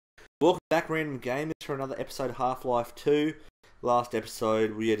Welcome back, random gamers, for another episode of Half-Life 2. Last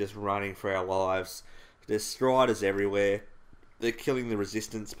episode, we are just running for our lives. There's striders everywhere. They're killing the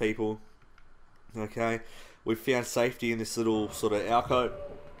resistance people. Okay, we found safety in this little sort of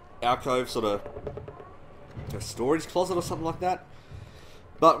alcove, sort of a storage closet or something like that.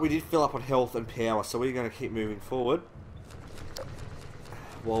 But we did fill up on health and power, so we're going to keep moving forward.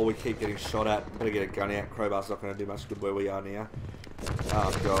 While we keep getting shot at, better get a gun out. Crowbar's not going to do much good where we are now.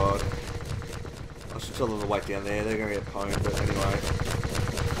 Oh god. I should tell them to wait down there, they're going to get pwned, but anyway.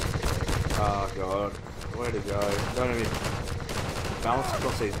 Oh god. Where to go? Don't even balance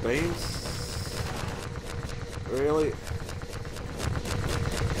across these beams. Really?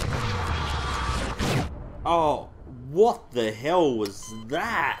 Oh, what the hell was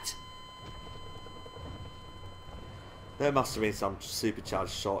that? That must have been some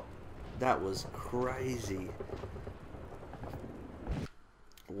supercharged shot. That was crazy.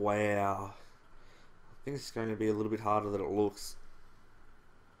 Wow. I think it's going to be a little bit harder than it looks.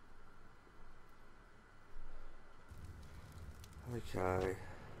 Okay.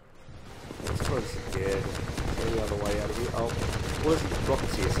 Let's try this again. Go the other way out of here. Oh, where's the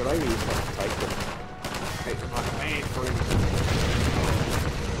rockets here? So maybe we just have to take them. Take them like a man for him.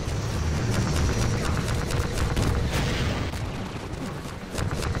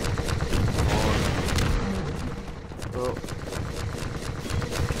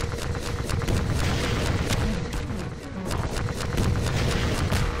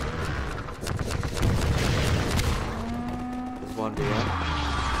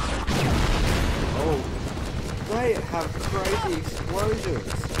 They have crazy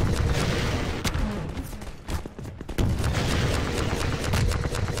explosions.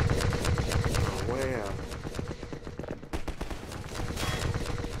 Oh, wow.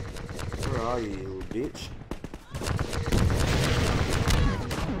 Where are you, you little bitch?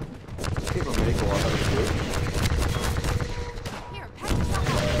 Keep my medical life over here. Here, pack yourself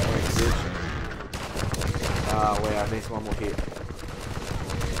up. Ah, wow, needs one more hit.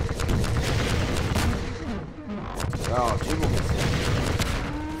 Oh, two more hits.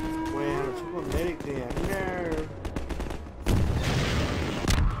 Wow, took my medic down. No.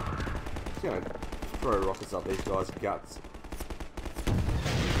 Just gonna throw rockets up these guys' guts.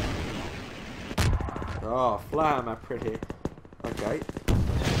 Oh, fly my pretty. Okay.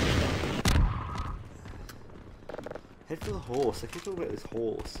 Head for the horse. I keep talking about this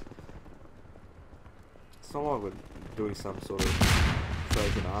horse. It's not like we're doing some sort of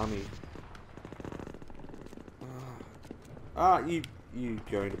Trojan army. Ah, you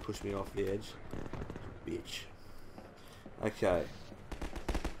going to push me off the edge, bitch. Okay.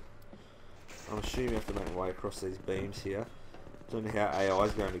 I'm assuming you have to make my way across these beams here. Don't know how AI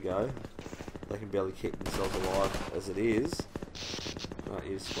is going to go. They can barely keep themselves alive as it is. Oh,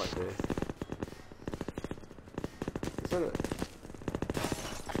 you just wait there. Is that it?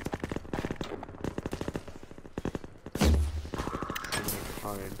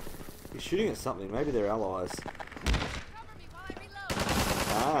 You're shooting at something. Maybe they're allies.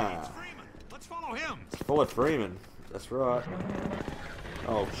 Ah. Let's follow him. Let's follow Freeman. That's right.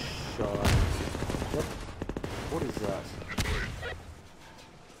 Oh, shit. What is that?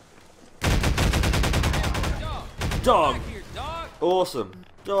 Dog! Awesome.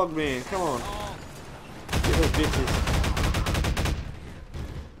 Dog man, come on. Get those bitches.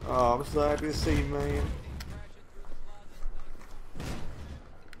 Oh, I'm so happy to see you, man.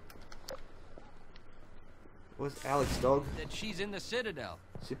 Where's Alex, dog? That she's in the Citadel.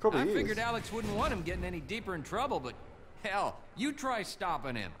 She probably is. I figured Alex wouldn't want him getting any deeper in trouble, but hell, you try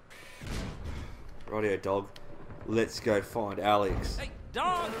stopping him. Rightio, dog. Let's go find Alex. Hey,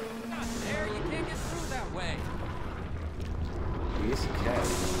 dog! Not there. You can't get through that way. Yes, you can.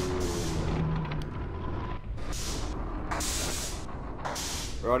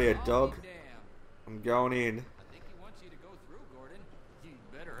 Rightio, dog. I'm going in. I think he wants you to go through, Gordon. You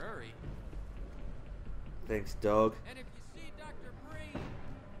better hurry. Thanks, dog. And if you see Dr. Breen,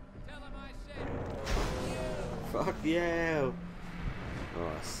 tell him I said Fuck yeah.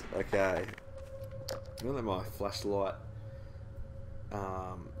 Nice. Okay. I'm gonna let my flashlight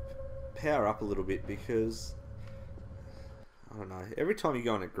power up a little bit because I don't know. Every time you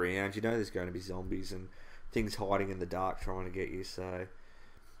go on the ground, you know there's going to be zombies and things hiding in the dark trying to get you. So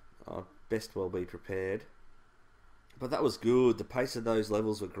I'd best well be prepared. But that was good. The pace of those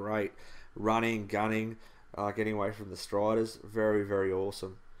levels were great. Running, gunning, getting away from the striders. Very, very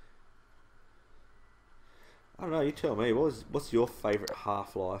awesome. I don't know, you tell me. What's your favourite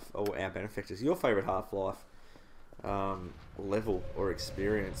Half-Life, or our benefactors, your favourite Half-Life level or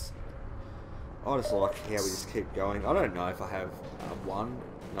experience? I just like how we just keep going. I don't know if I have one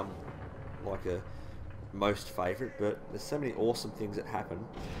like a most favourite, but there's so many awesome things that happen,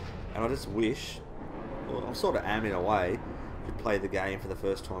 and I just wish, well, I'm sort of am in a way, could play the game for the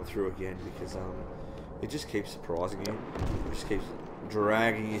first time through again, because it just keeps surprising you. It just keeps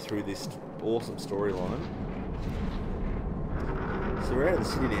dragging you through this awesome storyline. So we're out of the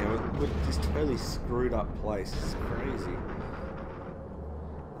city now. We're this totally screwed up place. It's crazy.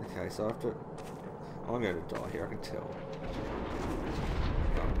 Okay, so I have to... I'm going to die here, I can tell.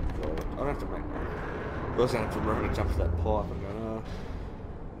 Oh god. I don't have to make... I was going to have to run and jump to that pipe and go,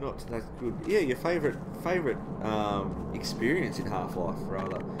 not that good. Yeah, your favourite experience in Half-Life,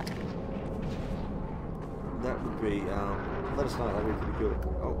 rather. That would be, let us know, that would be pretty good.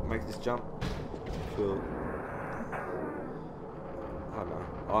 Oh, make this jump. Cool. I don't know.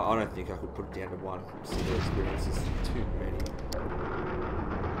 I don't think I could put it down to one single experience. There's too many.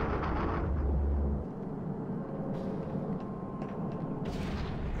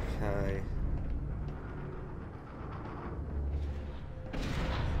 Okay.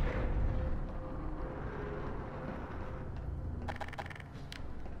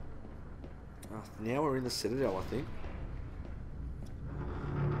 Now we're in the Citadel, I think.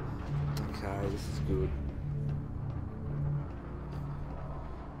 Okay, this is good.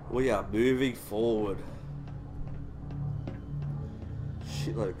 We are moving forward.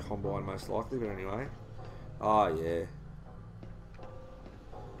 Shitload of Combine most likely, but anyway. Oh yeah.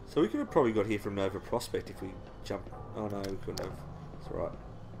 So we could have probably got here from Nova Prospect if we jumped. Oh no, we couldn't have. That's right.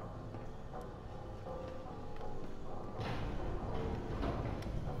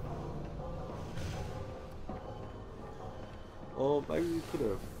 Or maybe we could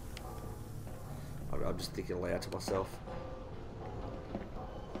have. I'm just thinking aloud to myself.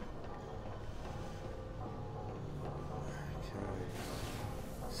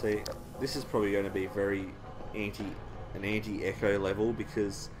 See, this is probably going to be very an anti-Ekko level,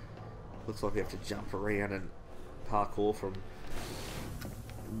 because it looks like we have to jump around and parkour from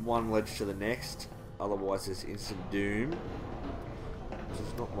one ledge to the next. Otherwise, there's instant doom, which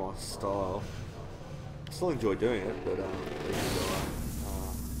is not my style. I still enjoy doing it, but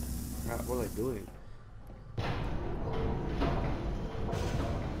what are they doing? Okay,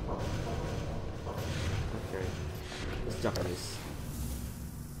 let's jump in this.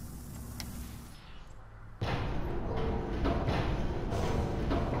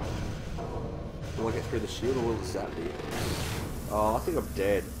 Will I get through the shield, or will the zap be? Oh, I think I'm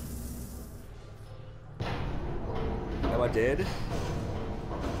dead. Am I dead?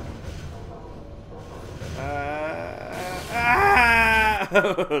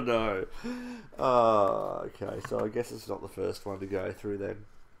 Oh no. Oh, okay, so I guess it's not the first one to go through then.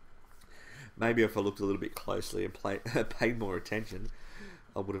 Maybe if I looked a little bit closely and paid more attention,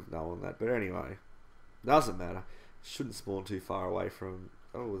 I would have known that. But anyway, doesn't matter. Shouldn't spawn too far away from...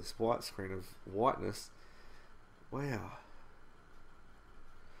 Oh, this white screen of whiteness. Wow.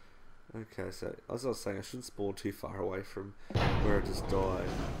 Okay, so as I was saying, I shouldn't spawn too far away from where I just died.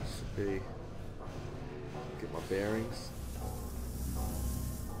 Should be... Get my bearings.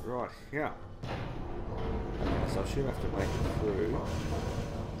 Right, yeah. Okay, so I should have to make it through.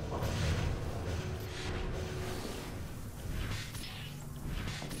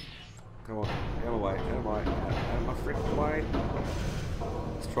 Come on, out of my way, out of my freaking way.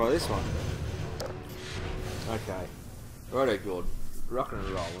 Let's try this one. Okay. Righto, good. Rocking and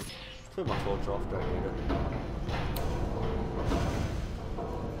rolling. Turn my torch off, don't need it.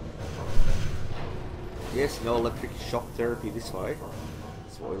 Yes, no electric shock therapy this way.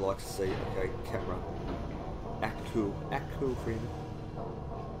 That's what we like to see. Okay, camera. Act cool. Act cool, friend.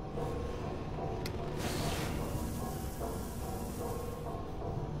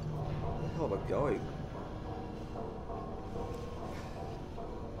 Where the hell am I going?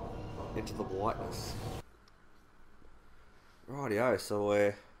 Into the whiteness. Rightio, so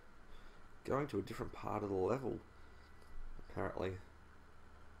we're going to a different part of the level, apparently.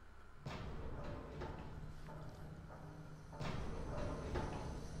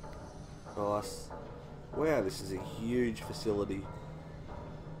 Nice. Wow, this is a huge facility.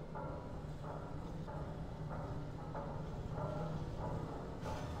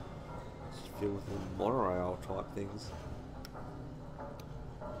 It's filled with monorail type things.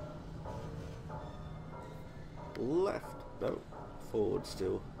 Left. No. Forward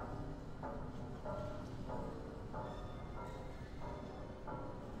still.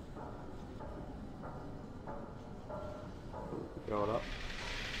 Going up.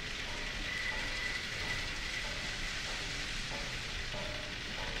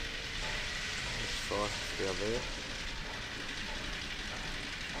 Down there.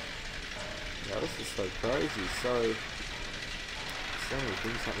 Yeah, this is so crazy. So So many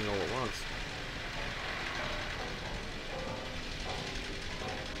things happening all at once.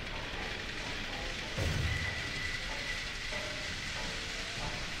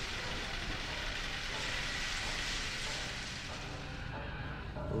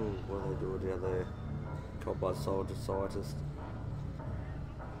 Ooh, what are they doing down there? Caught by soldier scientist.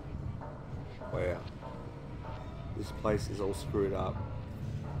 Wow. This place is all screwed up.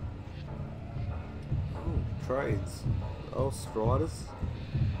 Ooh, trains. Oh, striders.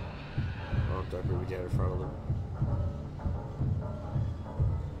 Oh, don't bring me down in front of them.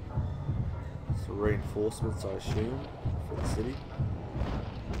 So reinforcements, I assume, for the city.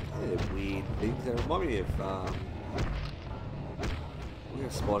 Yeah, weird things. They remind me of, we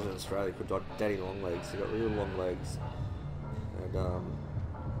have spiders in Australia called daddy long legs. They've got real long legs and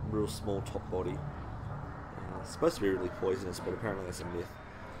real small top body. It's supposed to be really poisonous, but apparently that's a myth.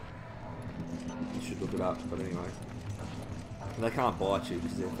 You should look it up, but anyway. And they can't bite you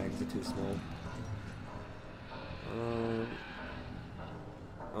because their fangs are too small.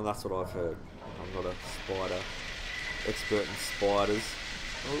 Well, that's what I've heard. I'm not a spider expert in spiders.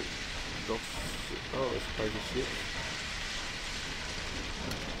 Oh, gosh. Oh, that's crazy shit.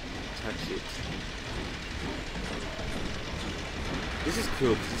 Touch it. This is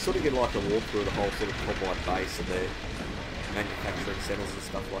cool because you sort of get like a walk through the whole sort of cobweb base and their manufacturing centres and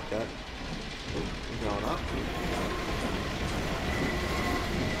stuff like that. Ooh, we're going up.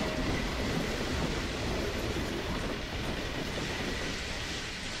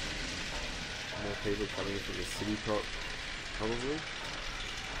 More people coming in from the city probably.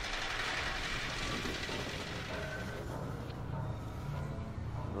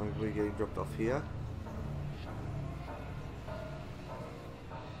 We're getting dropped off here.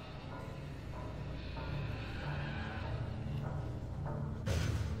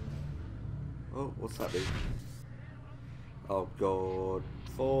 Oh, what's that mean? Oh god,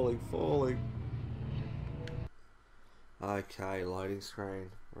 falling. Okay, loading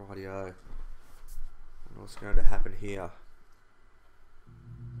screen. Rightio. What's going to happen here?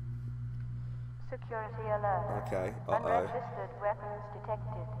 Security alert. Okay, Unregistered weapons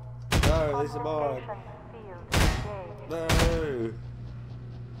detected. No, there's a mine. Field engaged.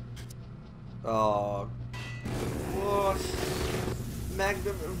 No. Oh. What?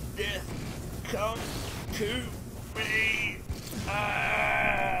 Magnum of death, come to me.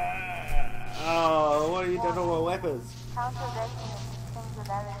 Oh, what have you done to all my weapons? Counter-resonance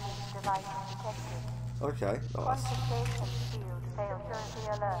singularity device detected. Okay, nice. Quantification field failure. Security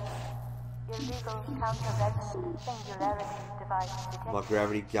alert. Illegal counter-resonance singularity device detected. My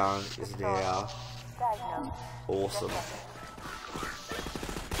gravity gun is now Diagnosed. awesome.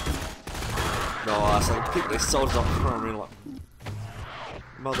 Nice, I can pick these soldiers up from me like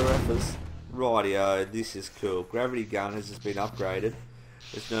mother effers. Rightio, this is cool. Gravity gun has just been upgraded.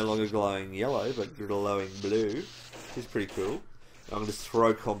 It's no longer glowing yellow, but glowing blue, which is pretty cool. I'm going to just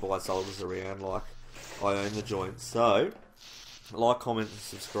throw combine soldiers around like I own the joint. So, like, comment, and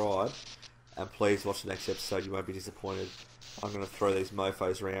subscribe, and please watch the next episode. You won't be disappointed. I'm going to throw these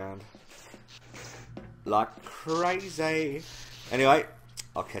mofos around like crazy. Anyway,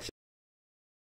 I'll catch you.